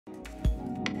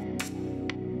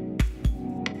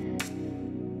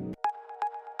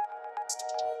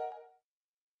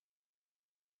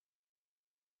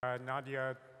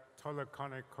Nadya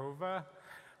Tolokonnikova.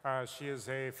 She is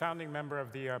a founding member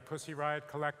of the Pussy Riot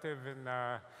Collective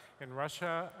in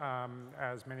Russia.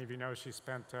 As many of you know, she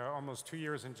spent almost 2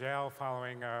 years in jail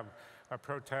following a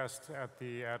protest at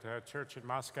a church in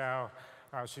Moscow.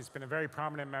 She's been a very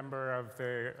prominent member of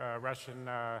the Russian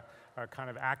kind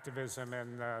of activism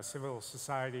and civil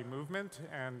society movement,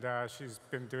 and she's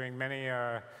been doing many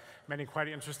quite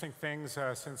interesting things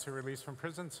since her release from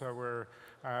prison. So we're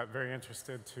very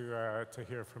interested to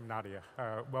hear from Nadya.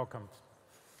 Welcome.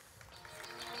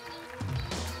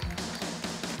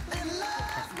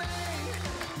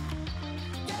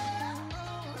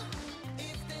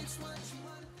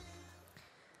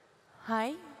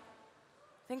 Hi,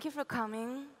 thank you for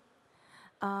coming.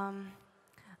 I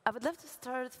would love to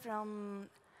start from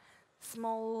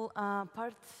small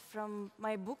part from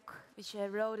my book, which I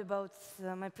wrote about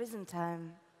my prison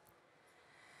time.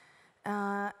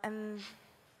 And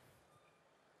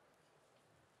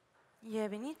yeah,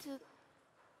 we need to.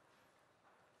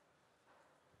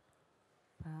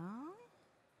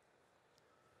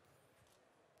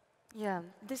 Yeah,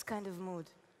 this kind of mood.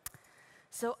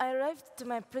 So I arrived to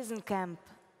my prison camp.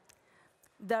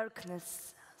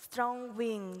 Darkness, strong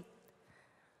wind,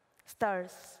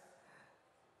 stars.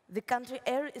 The country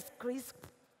air is crisp,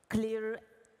 clear,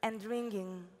 and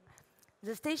ringing.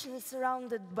 The station is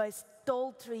surrounded by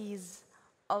tall trees,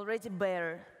 already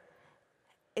bare.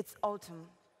 It's autumn,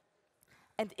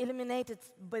 and illuminated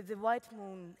by the white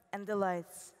moon and the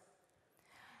lights.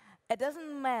 A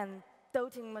dozen men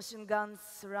toting machine guns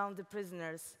surround the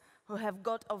prisoners who have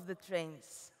got off the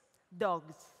trains.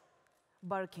 Dogs,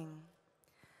 barking.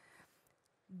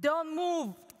 Don't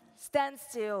move! Stand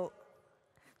still.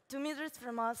 2 meters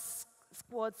from us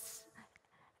squats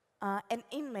an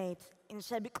inmate in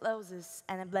shabby clothes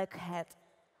and a black hat.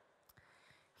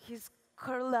 He's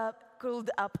curled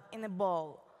up in a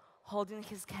ball, holding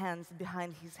his hands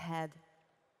behind his head.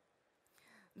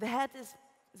 The hat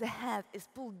is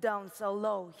pulled down so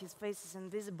low his face is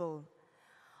invisible.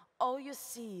 All you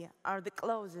see are the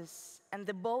clothes and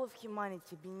the ball of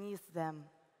humanity beneath them.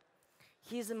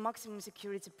 He is a maximum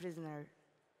security prisoner.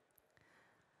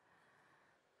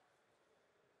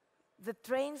 The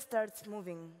train starts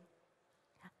moving.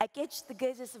 I catch the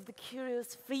gazes of the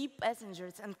curious free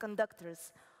passengers and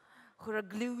conductors who are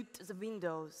glued to the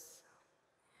windows.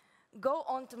 Go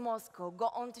on to Moscow, go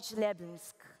on to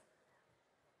Chelyabinsk,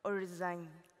 or resign.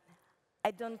 I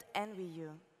don't envy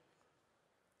you.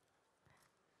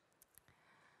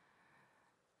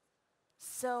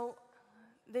 So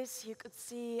this you could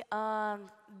see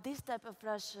this type of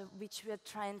Russia which we are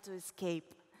trying to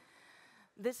escape.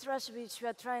 This Russia which we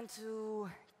are trying to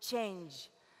change.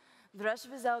 The Russia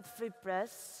without free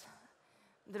press,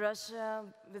 the Russia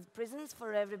with prisons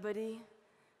for everybody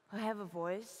who have a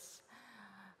voice,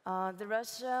 the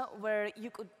Russia where you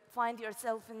could find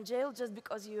yourself in jail just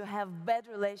because you have bad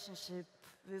relationship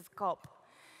with cop.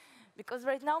 Because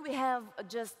right now we have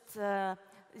just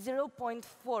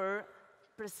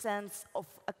 0.4% of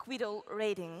acquittal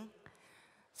rating.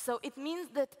 So it means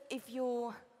that if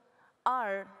you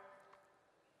are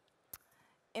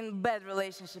in bad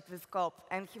relationship with cop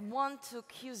and he wants to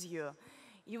accuse you,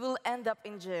 you will end up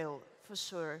in jail for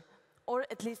sure, or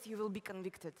at least you will be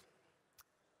convicted.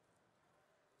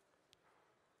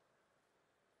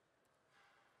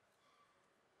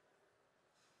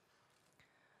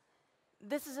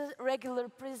 This is a regular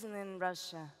prison in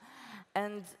Russia,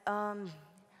 and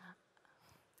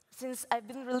since I've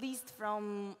been released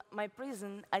from my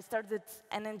prison, I started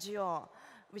an NGO,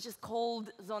 which is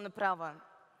called Zona Prava,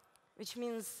 which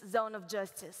means zone of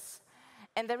justice.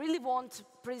 And I really want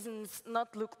prisons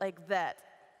not look like that,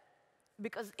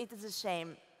 because it is a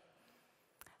shame.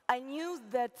 I knew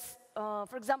that,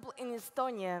 for example, in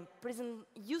Estonia, prison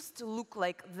used to look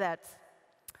like that.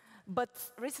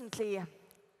 But recently,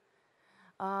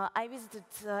 I visited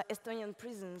Estonian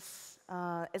prisons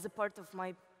as a part of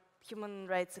my human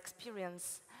rights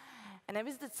experience. And I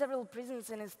visited several prisons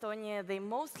in Estonia. They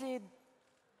mostly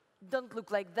don't look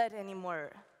like that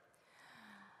anymore.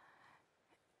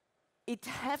 It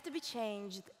has to be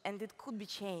changed, and it could be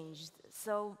changed.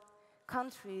 So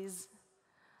countries,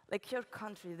 like your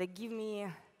country, they give me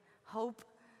hope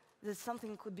that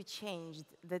something could be changed,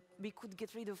 that we could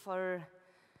get rid of our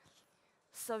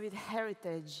Soviet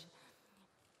heritage.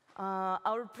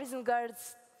 Our prison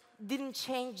guards didn't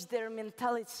change their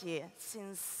mentality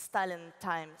since Stalin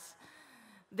times.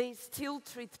 They still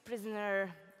treat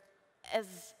prisoner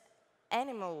as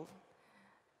animal.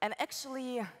 And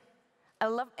actually, I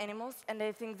love animals, and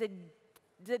I think that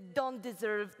they don't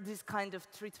deserve this kind of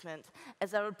treatment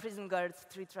as our prison guards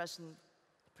treat Russian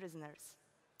prisoners.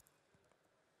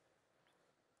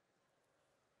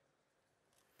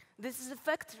 This is a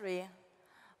factory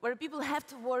where people have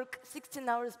to work 16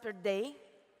 hours per day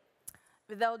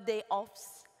without day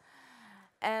offs,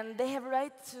 and they have a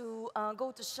right to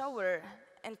go to shower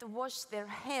and to wash their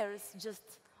hairs just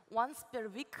once per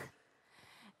week.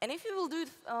 And if you will do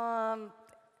it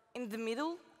in the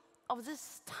middle of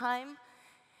this time,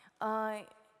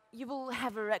 you will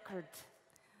have a record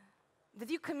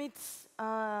that you commit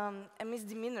a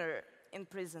misdemeanor in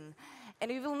prison. And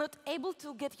you will not able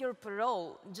to get your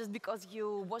parole just because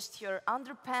you washed your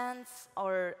underpants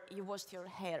or you washed your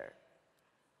hair.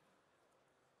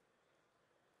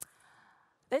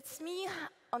 That's me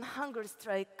on hunger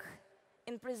strike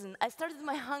in prison. I started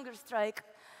my hunger strike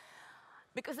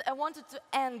because I wanted to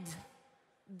end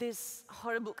these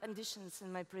horrible conditions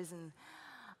in my prison.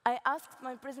 I asked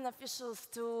my prison officials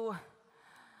to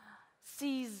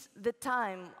seize the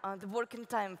time, the working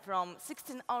time from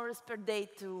 16 hours per day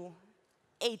to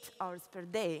 8 hours per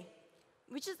day,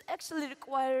 which is actually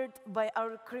required by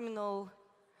our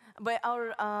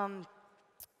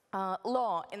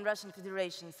law in Russian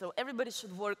Federation. So everybody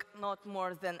should work not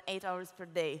more than 8 hours per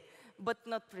day, but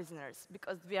not prisoners,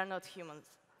 because we are not humans.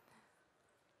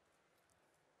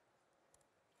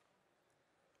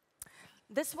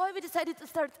 That's why we decided to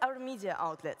start our media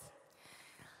outlet.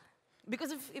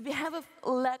 Because we have a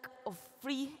lack of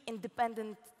free,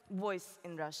 independent voice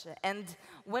in Russia. And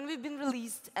when we've been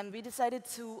released and we decided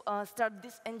to start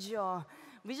this NGO,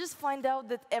 we just find out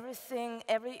that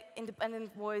every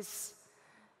independent voice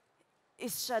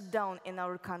is shut down in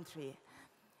our country.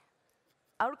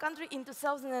 Our country in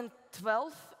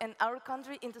 2012 and our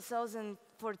country in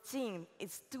 2014,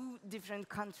 it's two different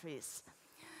countries.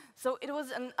 So it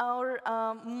was our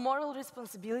moral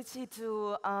responsibility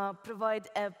to provide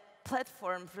a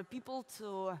platform for people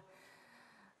to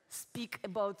speak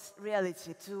about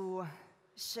reality, to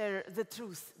share the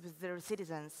truth with their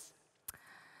citizens.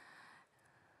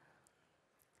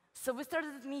 So we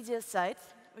started a media site,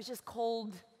 which is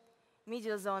called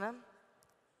Media Zona.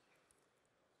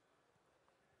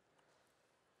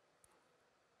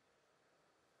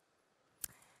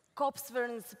 Cops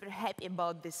weren't super happy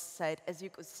about this site, as you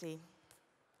could see.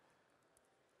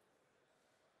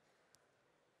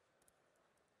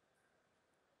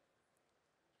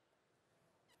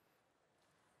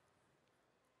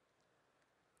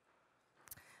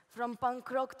 From punk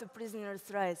rock to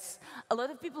prisoners' rights, a lot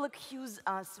of people accuse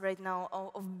us right now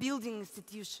of building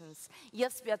institutions.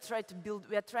 Yes, we are trying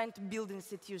to build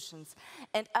institutions,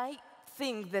 and I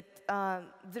think that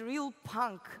the real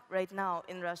punk right now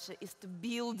in Russia is to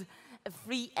build a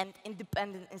free and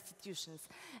independent institutions.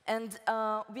 And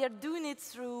we are doing it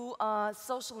through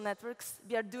social networks.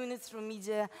 We are doing it through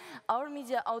media. Our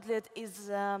media outlet is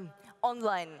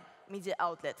online media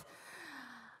outlet.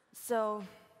 So.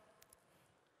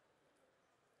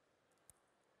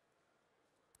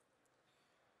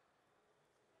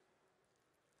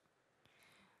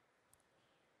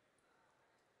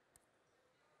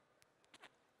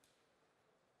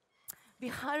 We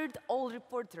hired all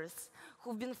reporters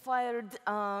who've been fired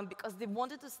because they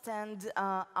wanted to stand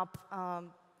up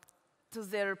to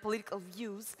their political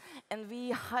views, and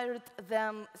we hired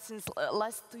them since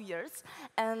last 2 years.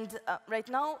 And right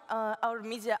now, our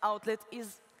media outlet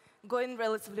is going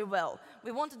relatively well.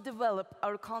 We want to develop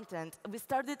our content. We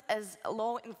started as a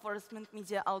law enforcement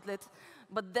media outlet,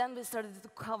 but then we started to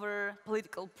cover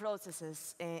political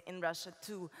processes in Russia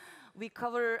too. We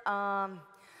cover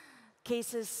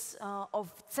cases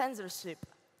of censorship.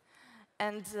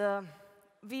 And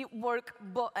we work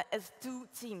as two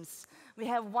teams. We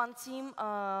have one team,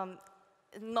 a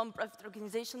non-profit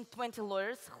organization, 20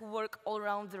 lawyers who work all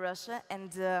around Russia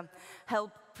and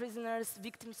help prisoners,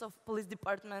 victims of police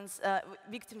departments,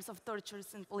 victims of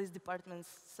tortures in police departments,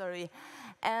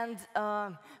 and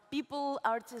people,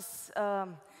 artists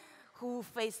who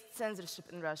face censorship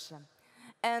in Russia.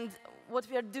 And what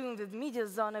we are doing with Media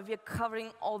Zona, we are covering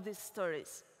all these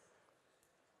stories.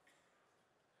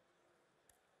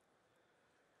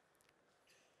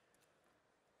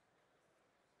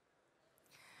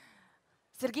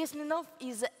 Sergei Smirnov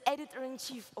is the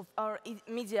editor-in-chief of our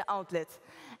media outlet.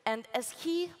 And as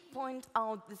he pointed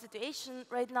out the situation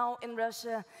right now in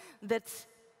Russia, that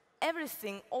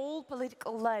everything, all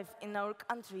political life in our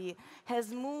country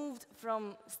has moved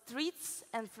from streets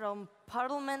and from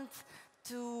parliament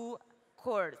to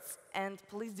courts and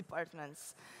police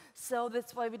departments. So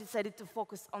that's why we decided to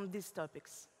focus on these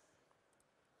topics.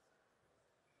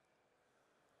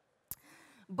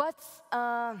 But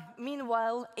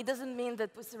meanwhile, it doesn't mean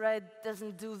that Pussy Riot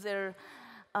doesn't do their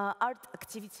art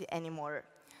activity anymore.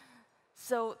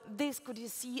 So this, could you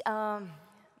see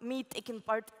me taking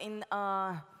part in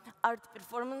art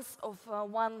performance of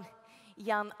one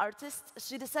young artist.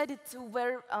 She decided to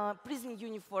wear a prison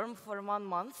uniform for 1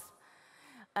 month.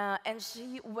 And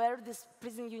she wear this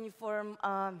prison uniform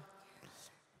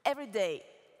every day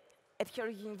at her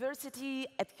university,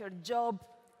 at her job,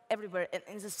 everywhere,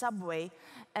 in the subway.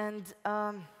 And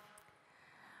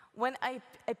when I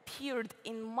appeared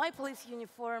in my police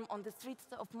uniform on the streets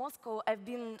of Moscow, I've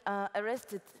been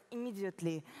arrested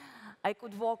immediately. I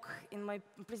could walk in my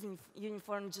prison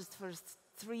uniform just for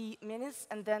 3 minutes,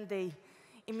 and then they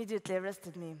immediately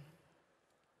arrested me.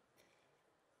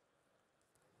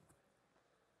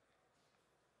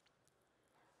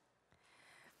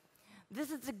 This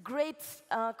is a great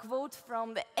quote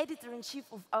from the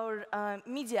editor-in-chief of our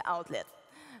media outlet.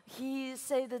 He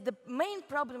said that the main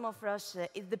problem of Russia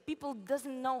is the people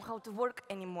doesn't know how to work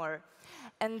anymore.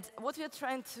 And what we are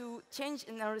trying to change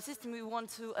in our system, we want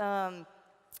to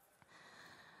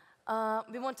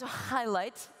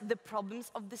highlight the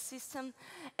problems of the system.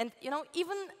 And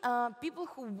even people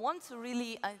who want to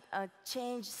really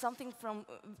change something from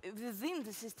within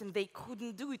the system, they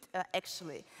couldn't do it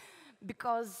actually.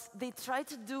 Because they try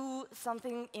to do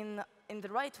something in the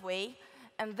right way,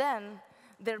 and then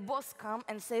their boss come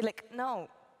and say, like, no,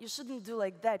 you shouldn't do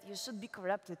like that, you should be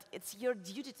corrupted. It's your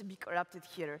duty to be corrupted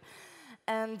here.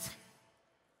 And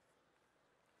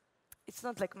it's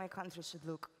not like my country should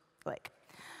look like.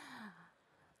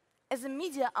 As a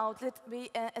media outlet,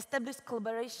 we established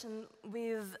collaboration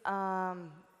with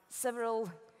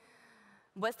several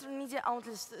Western media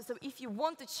outlets. So if you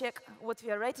want to check what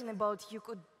we are writing about, you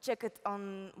could check it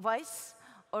on Vice,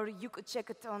 or you could check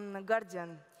it on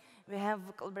Guardian. We have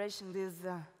a collaboration with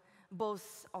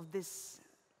both of these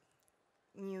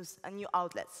new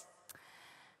outlets.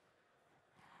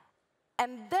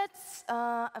 And that's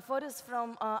photos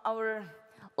from our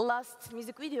last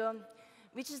music video,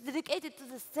 which is dedicated to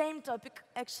the same topic,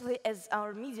 actually, as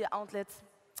our media outlet.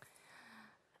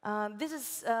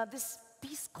 This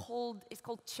piece is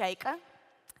called Chaika,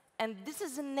 and this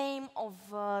is the name of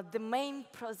the main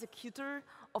prosecutor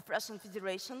of Russian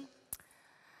Federation.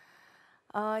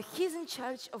 He's in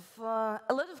charge of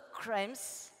a lot of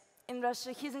crimes in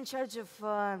Russia. He's in charge of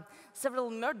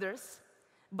several murders,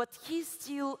 but he's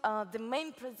still the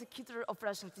main prosecutor of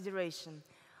Russian Federation.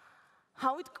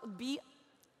 How it could be,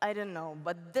 I don't know,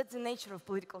 but that's the nature of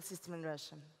political system in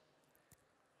Russia.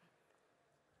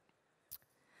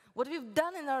 What we've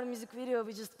done in our music video,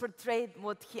 we just portrayed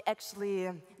what he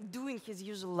actually do in his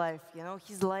usual life,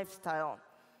 his lifestyle.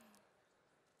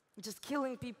 Just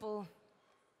killing people,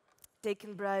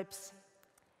 taking bribes,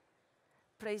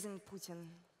 praising Putin.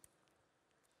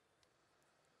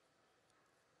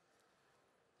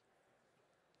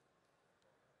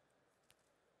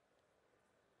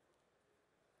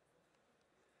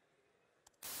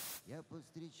 Я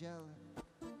повстречала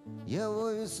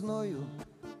его весною.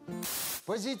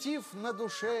 Позитив на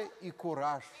душе и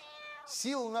кураж.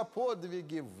 Сил на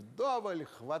подвиги вдоволь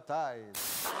хватает.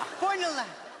 Поняла?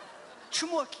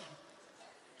 Чмоки.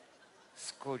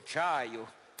 Скучаю.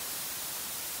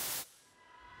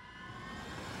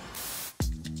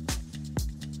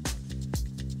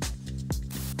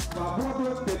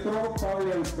 Свободу Петру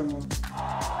Павленскому.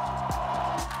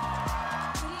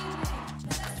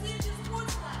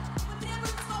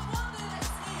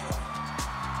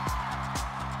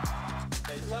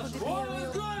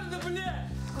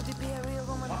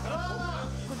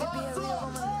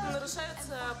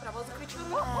 Нарушаются права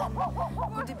заключенных.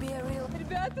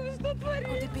 Ребята, вы что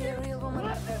творите?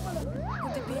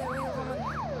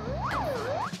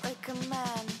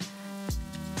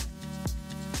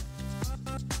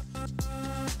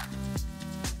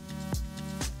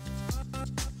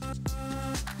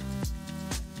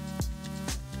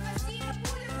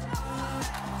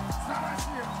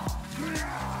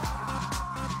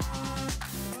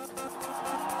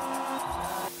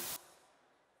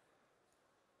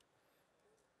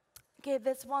 Okay,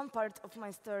 that's one part of my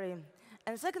story.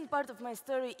 And the second part of my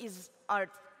story is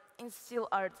art, it's still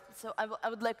art. So I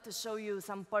would like to show you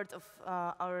some part of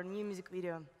our new music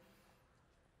video.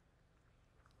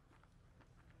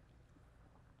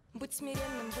 Будь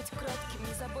смиренным, будь кротким,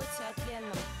 не заботься о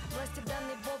тленном. Власти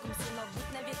данной Богом, сынок,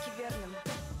 будь навеки верным.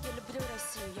 Я люблю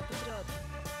Россию, я патриот.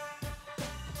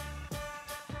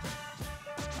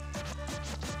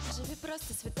 Живи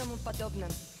просто святому подобно.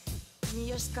 Не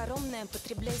ешь скоромное,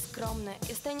 потребляй скромно,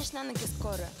 и станешь на ноги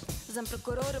скоро.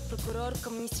 Зампрокурора, прокурор,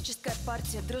 коммунистическая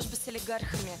партия, дружба с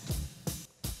олигархами.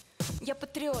 Я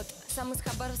патриот, сам из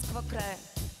Хабаровского края.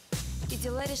 И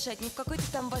дела решать не в какой-то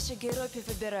там вашей Европе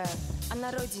выбираю, а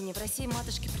на родине, в России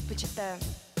матушке предпочитаю.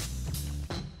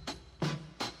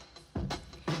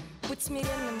 Будь Будь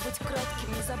смиренным, будь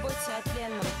кротким, не заботься о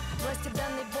тленном. Власти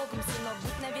данной Богом, сынок,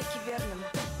 будь навеки верным.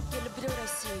 Я люблю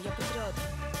Россию, я патриот.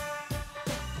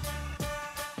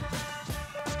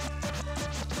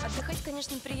 Отдыхать,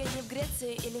 конечно, приятнее в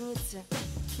Греции или Ницце.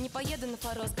 Не поеду на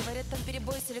Форос, говорят, там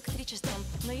перебой с электричеством.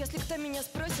 Но если кто меня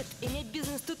спросит, иметь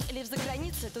бизнес тут или за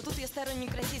границей, то тут я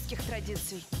сторонник российских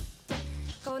традиций.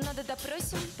 Кого надо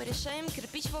допросим, порешаем,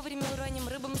 кирпич вовремя уроним,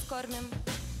 рыбам скормим.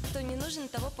 Кто не нужен,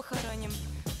 того похороним.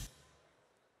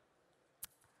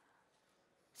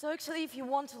 So actually, if you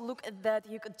want to look at that,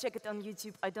 you could check it on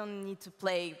YouTube. I don't need to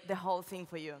play the whole thing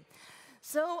for you.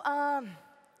 So, I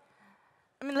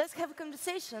mean, let's have a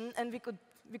conversation, and we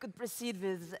could proceed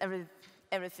with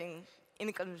everything in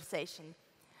a conversation.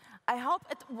 I hope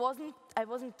I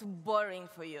wasn't too boring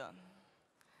for you.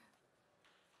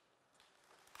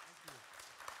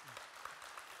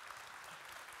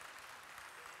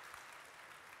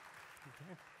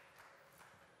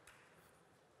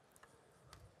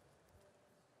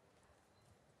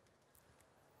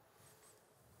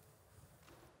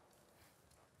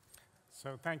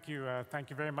 So thank you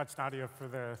very much, Nadya, for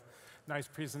the nice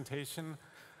presentation.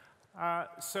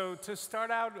 So to start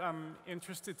out, I'm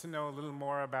interested to know a little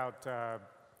more about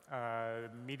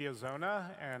Media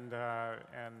Zona and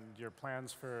your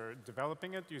plans for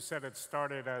developing it. You said it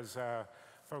started as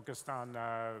focused on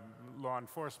law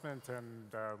enforcement and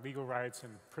legal rights in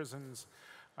prisons.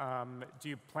 Do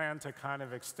you plan to kind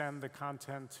of extend the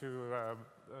content to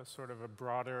a sort of a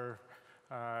broader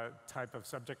type of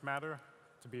subject matter?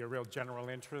 To be a real general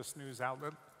interest news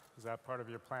outlet? Is that part of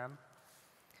your plan?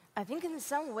 I think in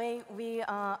some way we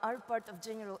are part of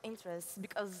general interest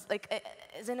because, like,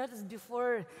 as I noticed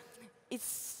before,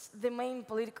 it's the main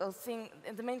political thing.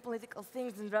 The main political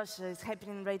things in Russia is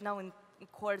happening right now in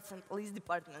courts and police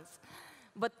departments.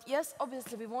 But yes,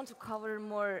 obviously we want to cover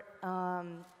more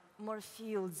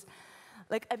fields.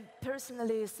 Like, I'm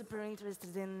personally super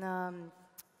interested in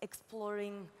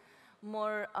exploring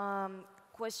more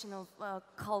question of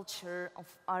culture, of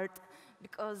art,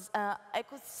 because I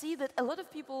could see that a lot of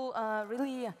people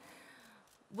really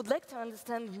would like to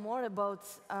understand more about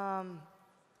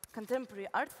contemporary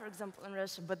art, for example, in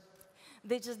Russia, but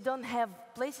they just don't have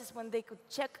places when they could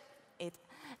check it.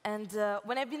 And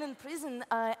when I've been in prison,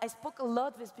 I spoke a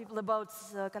lot with people about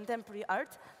contemporary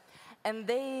art, and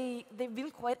they've been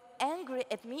quite angry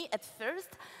at me at first,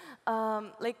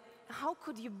 like, how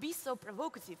could you be so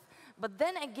provocative? But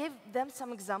then I gave them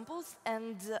some examples,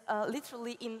 and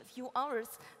literally in a few hours,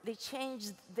 they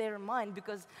changed their mind,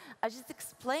 because I just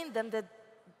explained them that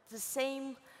the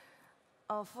same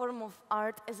form of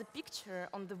art as a picture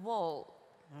on the wall.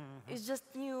 It's just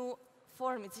new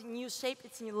form, it's a new shape,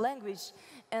 it's a new language,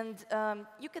 and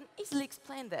you can easily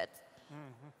explain that.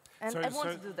 And I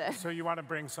want to do that. So you want to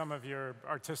bring some of your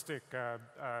artistic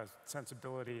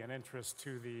sensibility and interest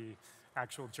to the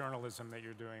actual journalism that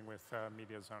you're doing with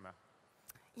Media Zona.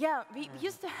 Yeah, we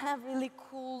used to have really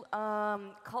cool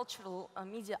cultural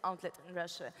media outlet in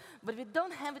Russia, but we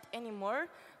don't have it anymore,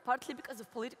 partly because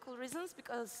of political reasons,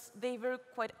 because they were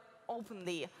quite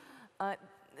openly,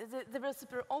 they were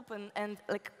super open, and,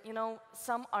 like, you know,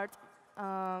 some art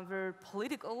were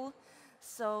political,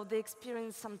 so they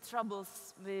experienced some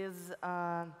troubles with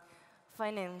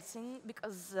financing,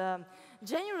 because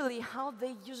generally how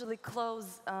they usually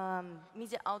close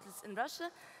media outlets in Russia,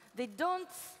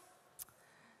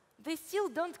 they still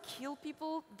don't kill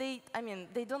people. They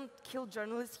don't kill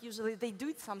journalists usually. They do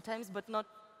it sometimes, but not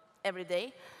every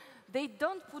day. They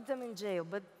don't put them in jail,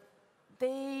 but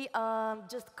they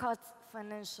just cut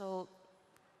financial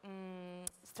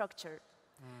structure.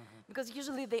 Because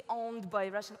usually they're owned by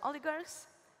Russian oligarchs,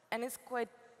 and it's quite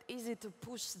easy to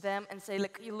push them and say,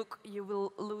 like, you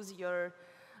will lose your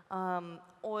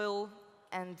oil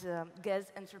and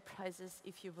gas enterprises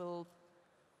if you will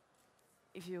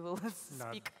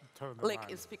speak like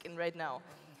you're speaking right now.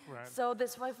 Right. So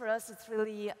that's why for us it's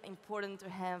really important to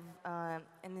have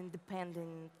an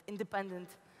independent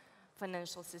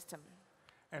financial system.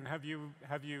 And have you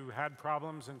had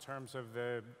problems in terms of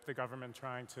the government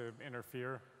trying to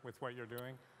interfere with what you're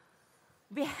doing?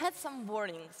 We had some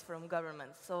warnings from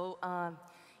government. So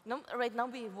right now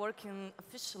we're working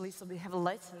officially, so we have a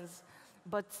license.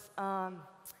 But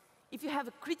if you have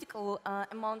a critical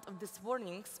amount of these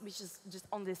warnings, which is just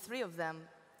only 3 of them,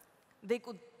 they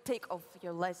could take off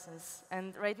your license.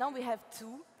 And right now we have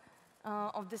 2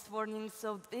 of these warnings,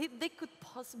 so they could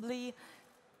possibly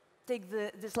take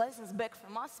this license back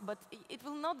from us, but it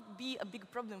will not be a big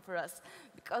problem for us,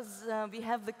 because we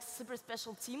have the super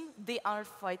special team. They are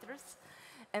fighters,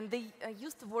 and they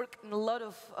used to work in a lot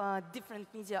of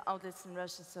different media outlets in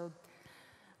Russia. So,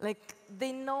 like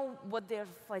they know what they're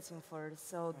fighting for,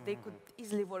 so they could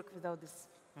easily work without this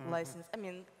license. I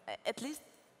mean, at least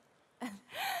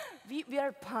we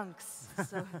are punks,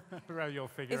 so Well, you'll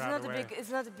figure out a way.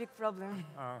 it's not a big problem.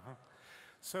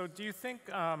 So do you think,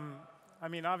 I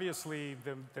mean, obviously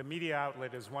the media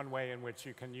outlet is one way in which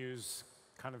you can use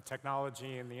kind of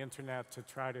technology and the internet to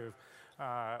try to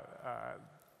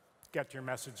get your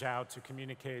message out, to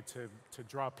communicate, to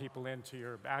draw people into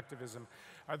your activism.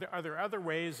 Are there other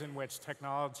ways in which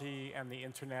technology and the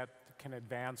internet can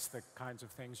advance the kinds of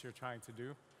things you're trying to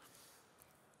do?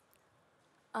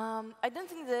 I don't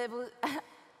think that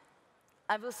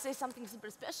I will say something super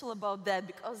special about that,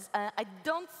 because I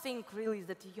don't think really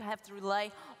that you have to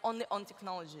rely only on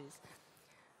technologies.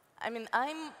 I mean,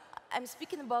 I'm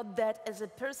speaking about that as a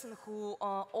person who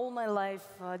all my life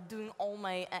doing all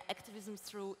my activism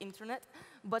through internet,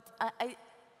 but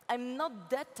I'm not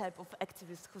that type of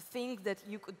activist who think that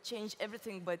you could change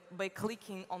everything by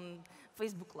clicking on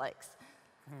Facebook likes.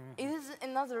 It is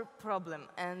another problem,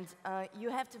 and you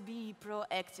have to be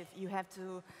proactive. You have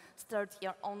to start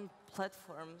your own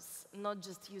platforms, not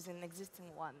just using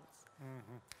existing ones.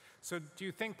 So do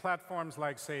you think platforms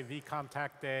like, say,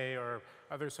 VKontakte Day or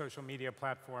other social media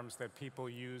platforms that people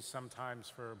use sometimes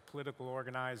for political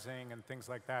organizing and things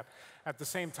like that, at the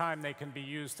same time they can be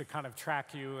used to kind of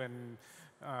track you and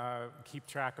keep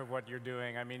track of what you're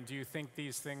doing? I mean, do you think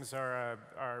these things are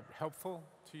helpful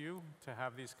to you, to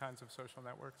have these kinds of social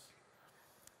networks?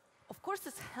 Of course,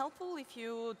 it's helpful if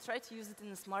you try to use it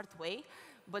in a smart way,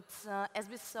 but as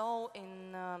we saw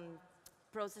in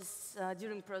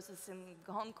during process in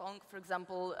Hong Kong, for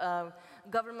example,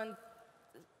 government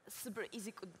super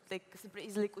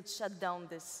easily could shut down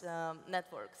these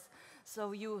networks.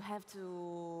 So you have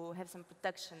to have some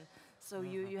protection. So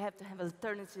you have to have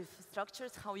alternative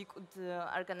structures, how you could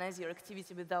organize your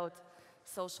activity without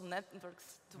social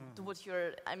networks to what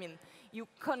you're, I mean, you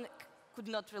could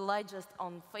not rely just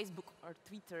on Facebook or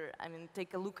Twitter. I mean,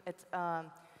 take a look at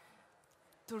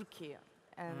Turkey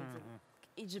and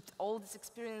Egypt. All this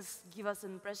experience give us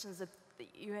impressions that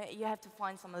you have to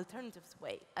find some alternative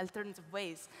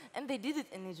ways. And they did it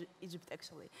in Egypt,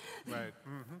 actually. Right.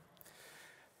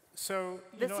 So,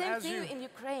 the same thing in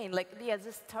Ukraine. Like, yeah,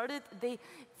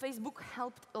 Facebook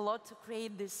helped a lot to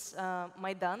create this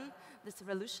Maidan, this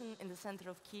revolution in the center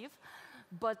of Kiev.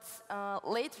 But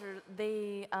later,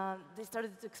 they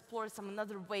started to explore some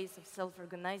other ways of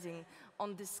self-organizing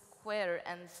on this square,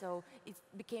 and so it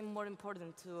became more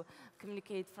important to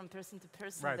communicate from person to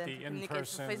person than to communicate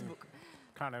through Facebook.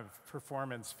 Kind of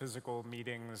performance, physical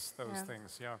meetings, those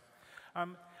things, yeah.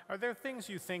 Are there things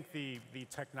you think the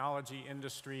technology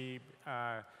industry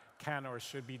can or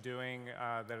should be doing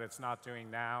that it's not doing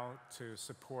now to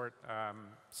support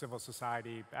civil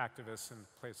society activists in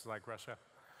places like Russia?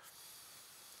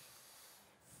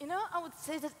 You know, I would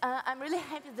say that I'm really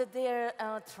happy that they're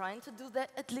trying to do that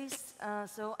at least.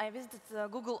 So I visited the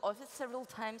Google office several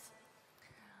times.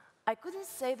 I couldn't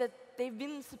say that they've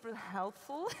been super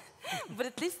helpful, but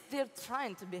at least they're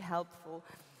trying to be helpful.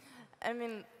 I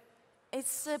mean,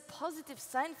 it's a positive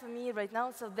sign for me right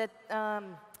now, so that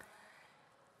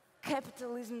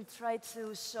capitalism tried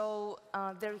to show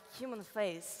their human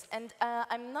face, and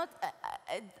I'm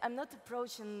not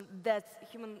approaching that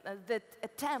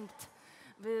attempt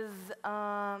with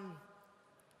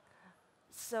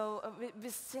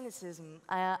with cynicism.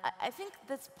 I think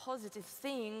that's a positive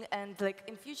thing, and like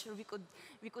in future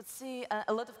we could see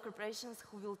a lot of corporations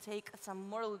who will take some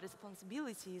moral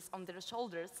responsibilities on their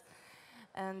shoulders,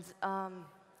 and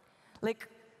like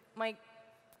my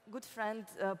good friend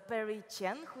Perry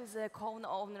Chen, who is a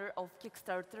co-owner of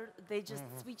Kickstarter, they just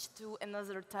switched to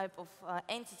another type of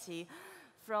entity,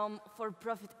 from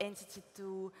for-profit entity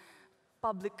to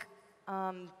public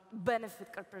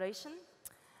benefit corporation.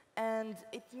 And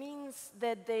it means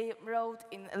that they wrote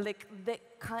in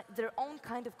their own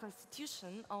kind of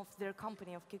constitution of their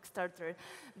company, of Kickstarter,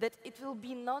 that it will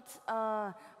be not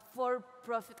a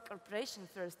for-profit corporation,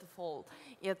 first of all.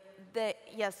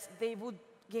 Yes, they would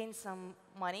gain some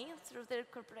money through their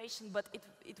corporation, but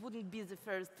it wouldn't be the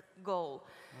first goal.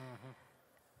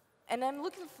 And I'm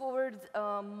looking forward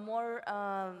more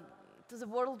to the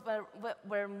world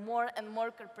where more and more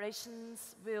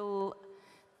corporations will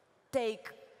take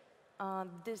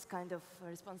this kind of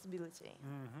responsibility.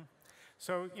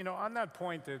 So, you know, on that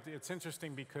point, it's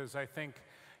interesting because I think,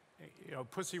 you know,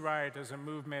 Pussy Riot as a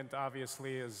movement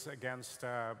obviously is against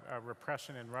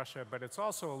repression in Russia, but it's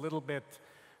also a little bit,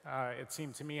 it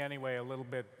seemed to me anyway, a little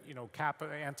bit, you know,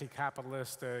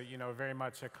 anti-capitalist, you know, very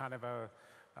much a kind of a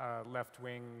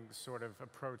left-wing sort of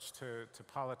approach to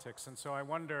politics. And so I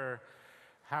wonder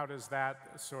how does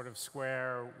that sort of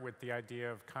square with the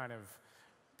idea of kind of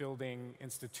building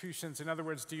institutions? In other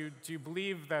words, do you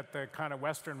believe that the kind of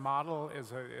Western model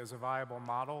is a viable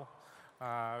model?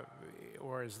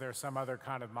 Or is there some other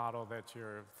kind of model that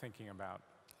you're thinking about?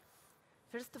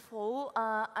 First of all,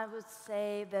 I would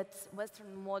say that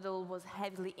Western model was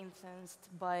heavily influenced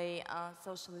by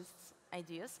socialist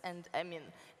ideas, and I mean,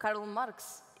 Karl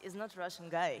Marx is not a Russian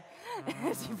guy,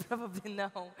 as you probably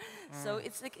know. So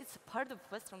it's like it's part of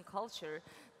Western culture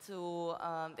to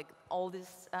like all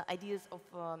these ideas of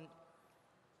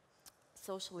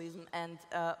socialism. And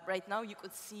right now, you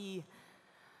could see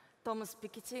Thomas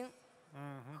Piketty,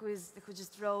 who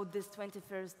just wrote this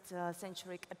 21st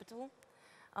century capital.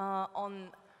 On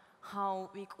how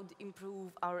we could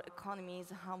improve our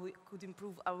economies, how we could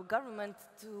improve our government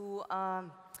to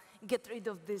get rid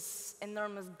of this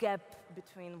enormous gap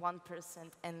between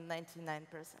 1% and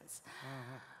 99%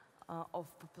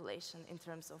 of population in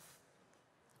terms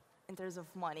of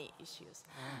money issues.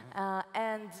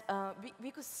 And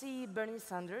we could see Bernie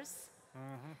Sanders.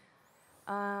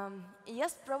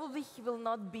 Yes, probably he will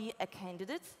not be a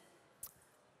candidate.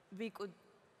 We could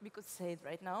say it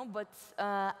right now, but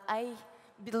I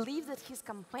believe that his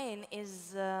campaign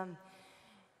is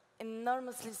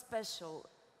enormously special,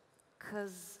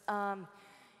 because I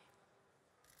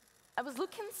was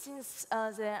looking since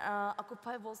the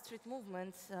Occupy Wall Street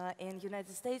movement in the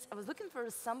United States, I was looking for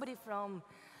somebody from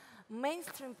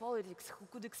mainstream politics who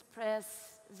could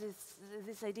express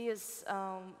these ideas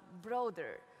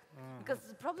broader. Because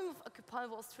the problem of Occupy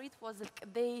Wall Street was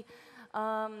that they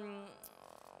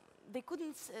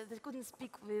couldn't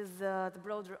speak with the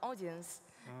broader audience,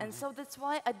 and so that's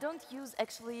why I don't use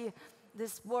actually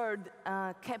this word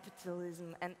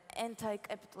capitalism and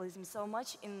anti-capitalism so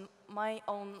much in my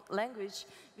own language,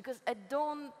 because I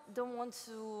don't want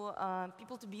to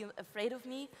people to be afraid of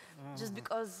me just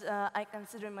because I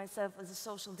consider myself as a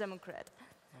social democrat.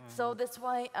 So that's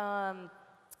why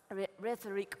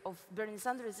rhetoric of Bernie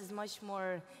Sanders is much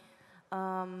more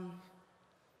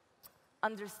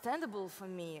understandable for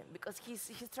me, because he's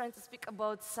trying to speak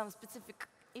about some specific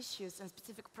issues and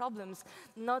specific problems,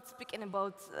 not speaking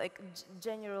about like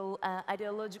general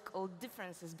ideological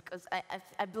differences, because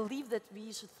I believe that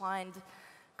we should find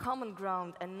common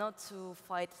ground and not to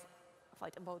fight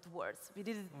about words. We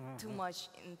did it too much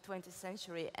in 20th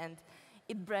century, and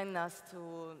it brought us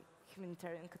to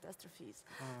humanitarian catastrophes.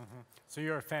 So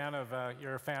you're a fan of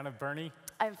Bernie?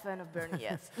 I'm a fan of Bernie,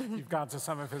 yes. You've gone to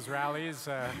some of his rallies,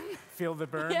 feel the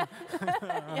burn. Yeah.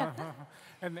 Yeah.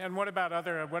 And what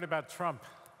about Trump?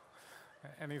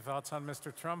 Any thoughts on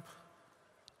Mr. Trump?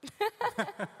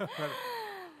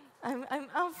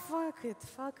 Oh, fuck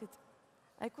it.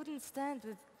 I couldn't stand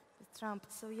with Trump,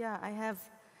 so yeah, I have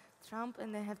Trump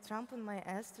and I have Trump on my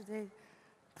ass today.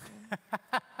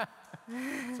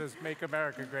 It says, "Make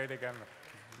America Great Again."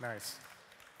 Nice.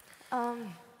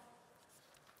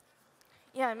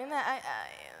 Yeah, I mean,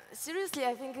 seriously,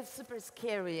 I think it's super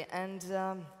scary, and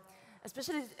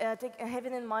especially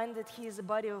having in mind that he is a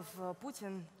buddy of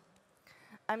Putin.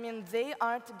 I mean, they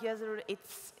are together.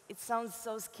 It sounds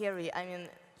so scary. I mean,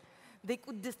 they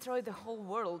could destroy the whole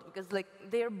world, because like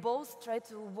they're both trying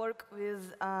to work with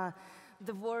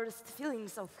the worst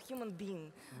feelings of human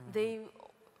being.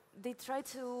 They try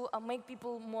to make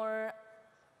people more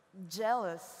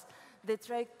jealous. They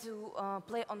try to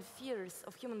play on fears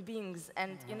of human beings,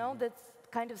 and you know, that's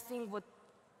kind of thing what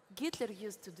Hitler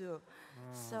used to do.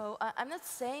 So I'm not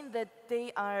saying that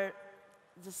they are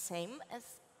the same as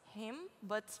him,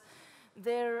 but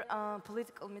their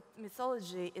political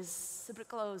mythology is super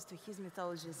close to his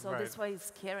mythology, so that's why it's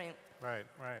scary. Right.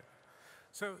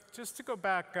 So just to go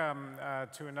back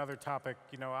to another topic,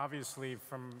 you know, obviously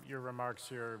from your remarks,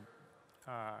 your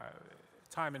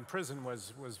time in prison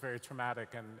was very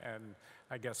traumatic and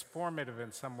I guess formative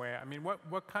in some way. I mean,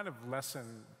 what kind of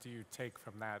lesson do you take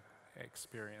from that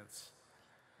experience?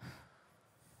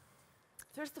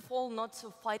 First of all, not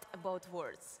to fight about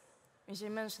words, as I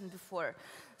mentioned before.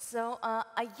 So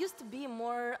I used to be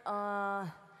more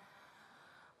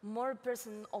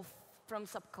person from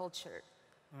subculture,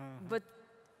 but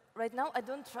right now I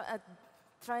don't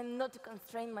try not to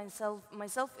constrain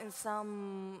myself in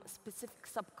some specific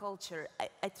subculture.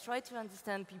 I try to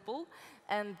understand people,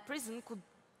 and prison could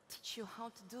teach you how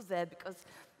to do that, because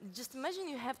just imagine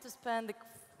you have to spend like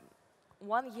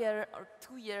 1 year or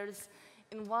 2 years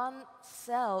in one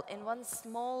cell, in one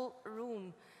small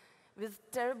room, with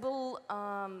terrible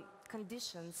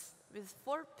conditions, with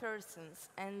 4 persons,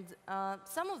 and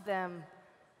some of them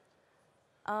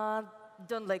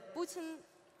don't like Putin,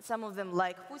 some of them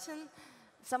like Putin,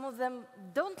 some of them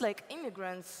don't like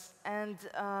immigrants, and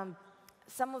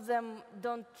some of them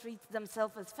don't treat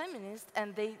themselves as feminists,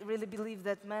 and they really believe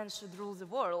that men should rule the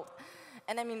world.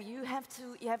 And I mean, you have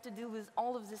to deal with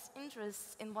all of these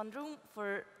interests in one room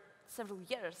for several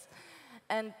years.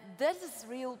 And that is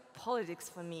real politics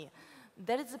for me.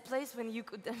 That is a place when you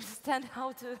could understand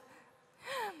how to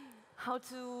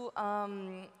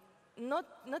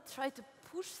not try to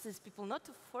push these people, not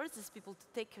to force these people to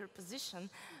take your position,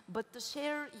 but to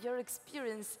share your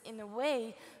experience in a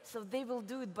way so they will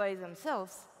do it by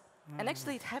themselves. And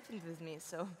actually, it happened with me.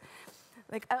 So,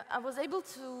 like, I was able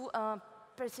to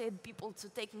persuade people to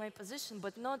take my position,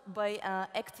 but not by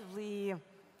actively,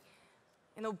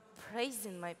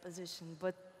 praising my position,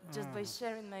 but just by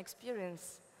sharing my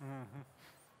experience.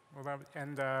 Well,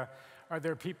 are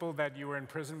there people that you were in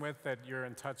prison with that you're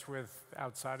in touch with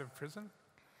outside of prison?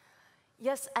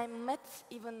 Yes, I met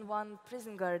even one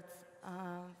prison guard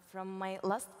from my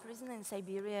last prison in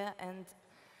Siberia, and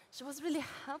she was really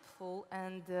helpful,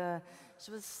 and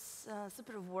she was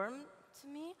super warm to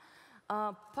me,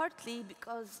 partly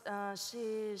because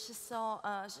she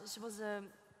was a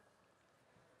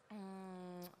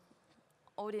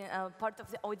part of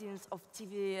the audience of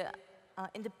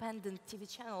independent TV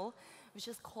channel, which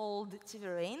is called TV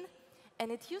Rain,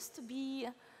 and it used to be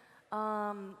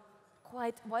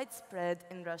quite widespread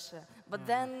in Russia. But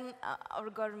then our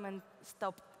government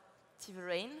stopped TV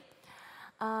Rain,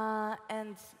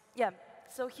 and yeah.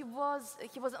 So he was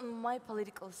on my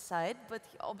political side, but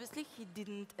obviously he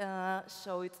didn't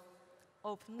show it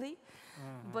openly.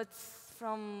 But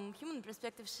from human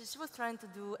perspective, she was trying to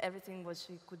do everything what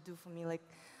she could do for me, like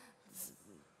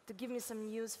to give me some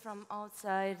news from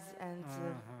outside and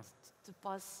to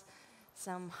pass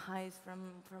some highs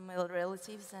from my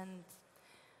relatives, and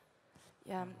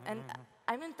yeah. And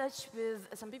I'm in touch with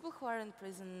some people who are in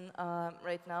prison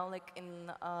right now, like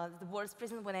in the worst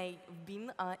prison when I've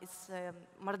been, it's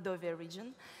Mordovia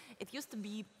region. It used to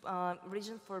be a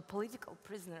region for political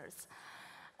prisoners.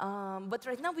 But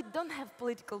right now we don't have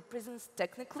political prisons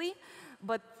technically,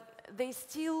 but they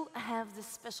still have the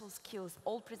special skills.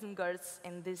 All prison guards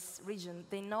in this region,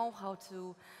 they know how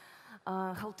to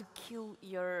kill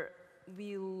your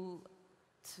will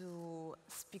to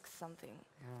speak something.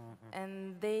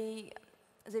 And they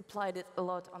applied it a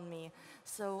lot on me.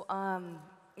 So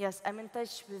yes, I'm in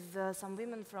touch with some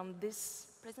women from this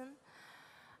prison,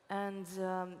 and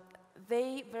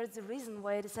they were the reason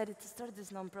why I decided to start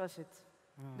this nonprofit.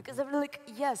 Because they were like,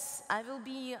 yes, I will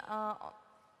be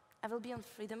on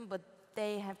freedom, but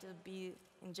they have to be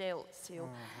in jail still.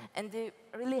 And they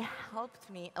really helped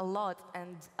me a lot.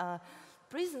 And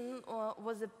prison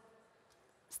was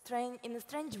in a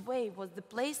strange way, was the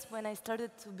place when I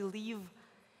started to believe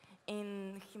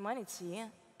in humanity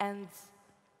and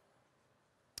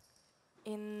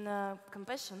in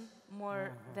compassion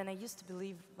more than I used to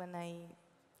believe when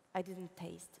I didn't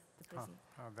taste the prison.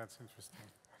 Oh, that's interesting.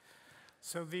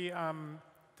 So the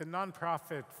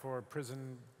nonprofit for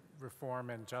prison reform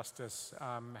and justice,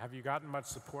 have you gotten much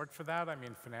support for that? I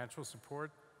mean, financial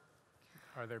support?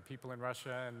 Are there people in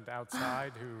Russia and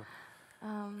outside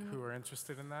who are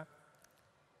interested in that?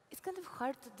 It's kind of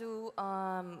hard to do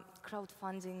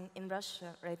crowdfunding in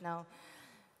Russia right now,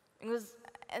 because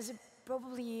as you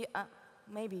probably,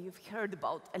 maybe you've heard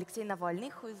about Alexei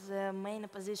Navalny, who is a main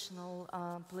oppositional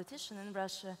politician in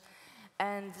Russia,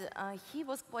 and he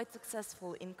was quite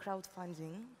successful in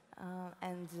crowdfunding,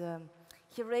 and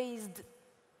he raised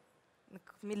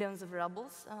millions of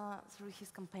rubles through his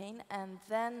campaign, and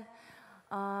then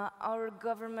our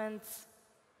government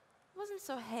wasn't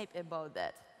so happy about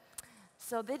that.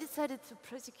 So they decided to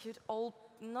prosecute all,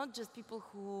 not just people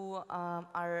who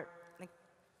are like,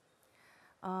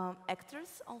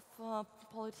 actors of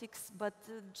politics, but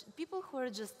people who are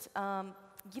just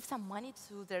give some money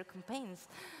to their campaigns.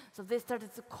 So they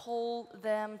started to call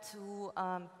them to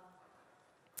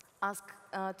ask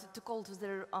to call to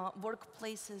their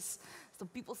workplaces. So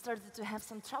people started to have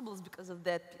some troubles because of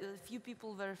that. A few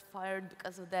people were fired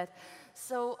because of that.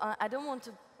 So I don't want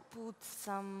to put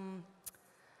some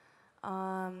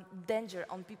danger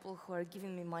on people who are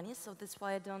giving me money. So that's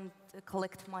why I don't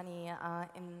collect money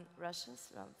in Russia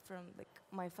from like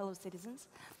my fellow citizens.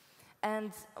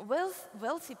 And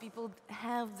wealthy people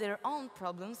have their own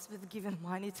problems with giving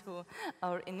money to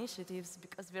our initiatives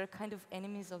because we're kind of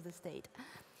enemies of the state.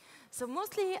 So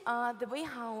mostly the way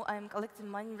how I'm collecting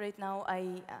money right now,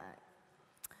 I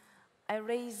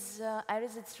raise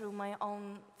it through my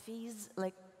own fees.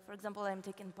 Like, for example, I'm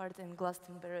taking part in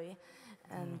Glastonbury,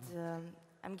 and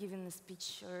I'm giving a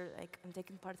speech, or like I'm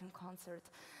taking part in concert.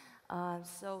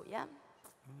 So yeah,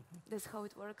 that's how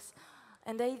it works.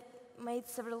 And I made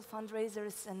several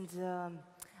fundraisers, and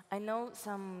I know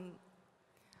some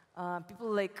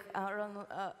People like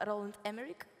Roland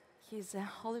Emmerich, he's a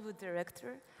Hollywood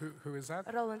director. Who is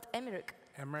that? Roland Emmerich.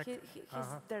 Emmerich? He's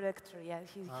director, yeah.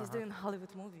 He's doing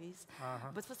Hollywood movies.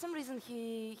 But for some reason,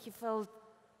 he felt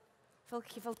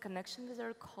connection with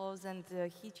our cause, and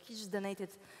he just donated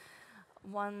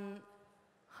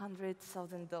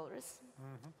 $100,000,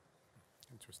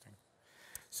 Interesting.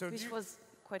 So which was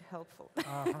quite helpful.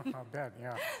 I'll bet,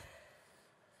 yeah.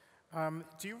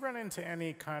 Do you run into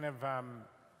any kind of,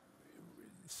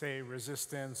 say,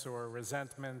 resistance or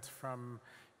resentment from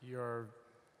your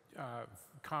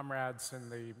comrades in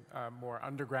the more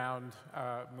underground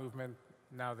movement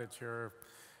now that you're,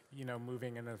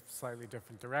 moving in a slightly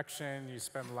different direction? You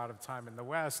spend a lot of time in the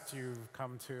West. You've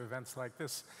come to events like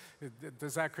this.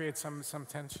 Does that create some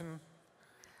tension?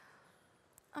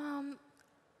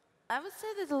 I would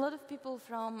say that a lot of people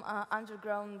from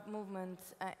underground movement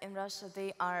in Russia,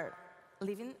 they are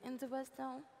living in the West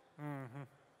now.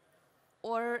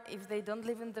 Or if they don't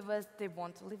live in the West, they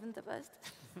want to live in the West.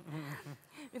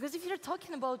 Because if you're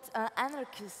talking about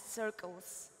anarchist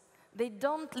circles, they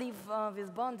don't live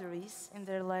with boundaries in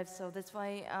their lives, so that's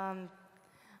why,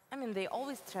 they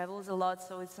always travel a lot,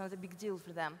 so it's not a big deal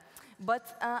for them. But,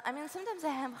 sometimes I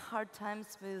have hard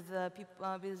times with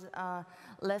people, with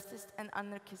leftist and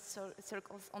anarchist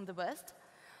circles on the West,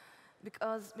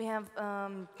 because we have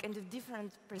kind of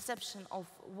different perception of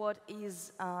what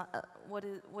does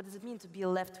it mean to be a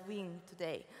left wing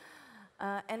today.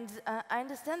 And I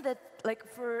understand that, like,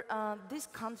 for this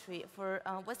country, for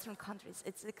Western countries,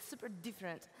 it's like super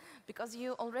different, because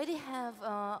you already have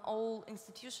all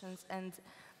institutions, and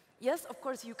yes, of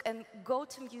course, you can go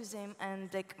to museum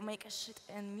and like make a shit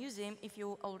in museum if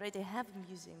you already have a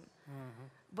museum.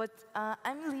 But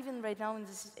I'm living right now in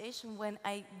the situation when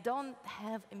I don't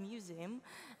have a museum,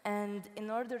 and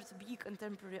in order to be a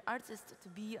contemporary artist, to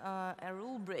be a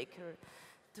rule breaker,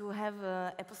 to have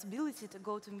a possibility to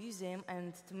go to museum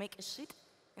and to make a shit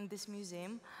in this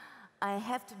museum, I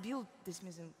have to build this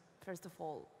museum, first of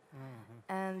all.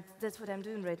 And that's what I'm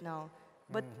doing right now.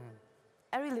 But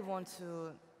I really want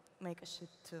to make a shit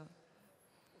too.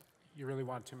 You really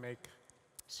want to make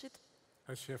Shit.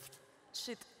 a shift?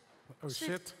 Shit. Oh,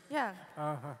 shit? Yeah.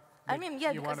 I mean,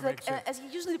 yeah, because like, as you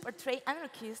usually portray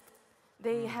anarchists,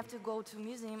 they have to go to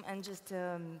museum and just,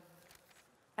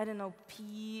 I don't know,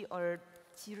 pee or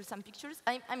tear some pictures.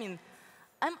 I mean,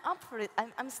 I'm up for it.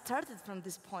 I'm started from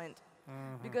this point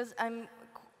because I'm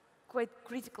quite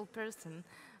critical person.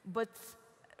 But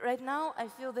right now, I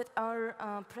feel that our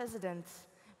president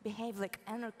behave like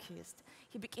anarchist.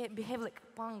 He behave like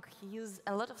punk. He used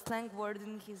a lot of slang word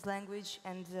in his language,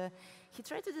 and he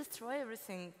tried to destroy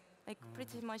everything, like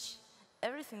pretty much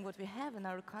everything what we have in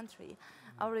our country,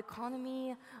 our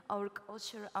economy, our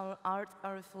culture, our art,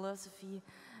 our philosophy,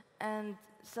 and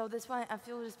so that's why I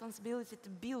feel responsibility to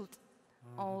build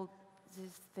all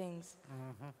these things.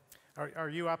 Are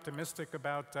you optimistic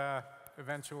about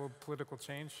eventual political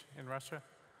change in Russia?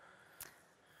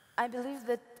 I believe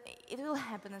that it will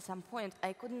happen at some point.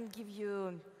 I couldn't give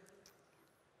you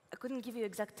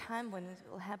exact time when it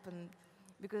will happen,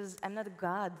 because I'm not a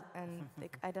god, and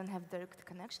like, I don't have direct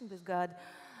connection with God.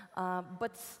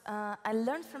 But I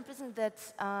learned from prison that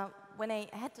when I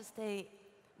had to stay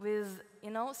with,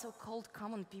 so-called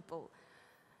common people,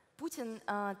 Putin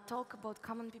talk about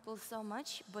common people so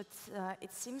much, but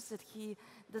it seems that he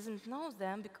doesn't know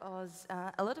them, because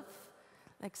a lot of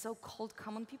like so-called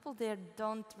common people, they're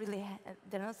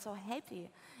not so happy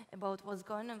about what's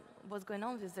going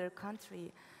on with their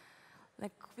country.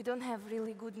 Like, we don't have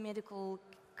really good medical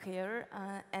care,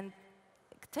 and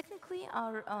technically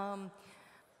our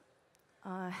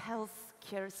health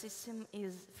care system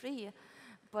is free,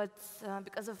 but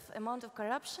because of amount of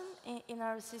corruption in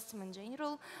our system in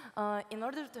general, in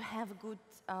order to have good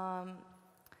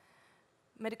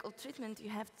medical treatment, you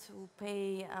have to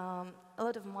pay a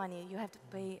lot of money. You have to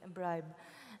pay a bribe.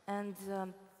 And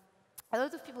a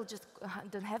lot of people just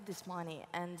don't have this money,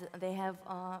 and they have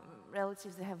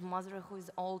relatives, they have mother who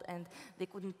is old, and they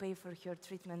couldn't pay for her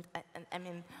treatment. And I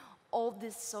mean, all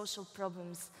these social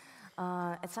problems,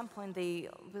 at some point they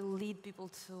will lead people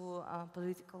to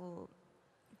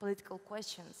political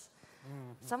questions.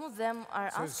 Some of them are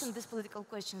asking these political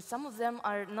questions. Some of them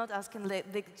are not asking.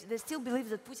 They still believe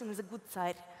that Putin is a good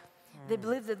side. They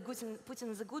believe that Putin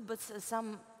is a good, but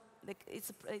some, like,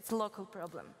 it's a local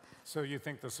problem. So you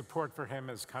think the support for him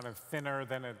is kind of thinner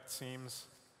than it seems?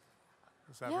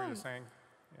 Is that what you're saying?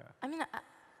 Yeah. I mean,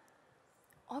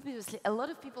 obviously, a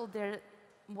lot of people, they're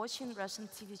watching Russian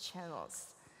TV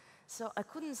channels. So I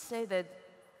couldn't say that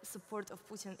support of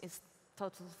Putin is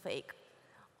total fake,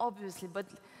 obviously. But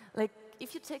like,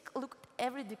 if you take a look at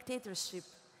every dictatorship,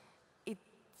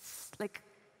 like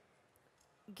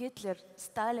Hitler,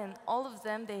 Stalin, all of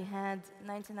them, they had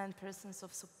 99%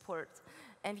 of support.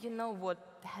 And you know what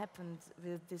happened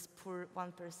with this poor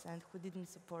 1% who didn't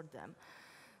support them.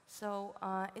 So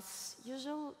it's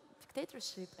usual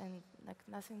dictatorship and like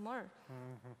nothing more.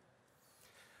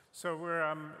 So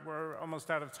we're almost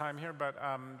out of time here, but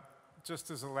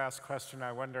just as a last question,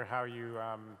 I wonder how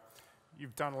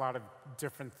you've done a lot of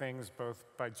different things, both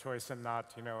by choice and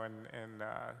not, you know, in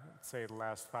say the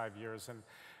last 5 years. And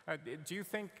do you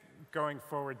think, going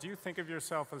forward, do you think of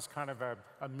yourself as kind of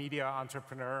a media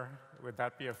entrepreneur? Would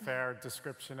that be a fair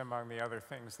description among the other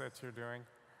things that you're doing?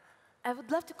 I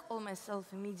would love to call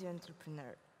myself a media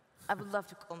entrepreneur. I would love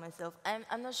to call myself.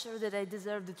 I'm not sure that I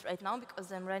deserve it right now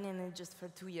because I'm running it just for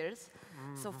 2 years.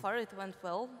 So far it went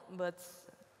well, but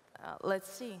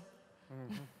let's see.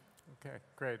 Okay,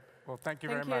 great. Well, thank you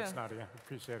very much, Nadya.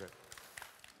 Appreciate it.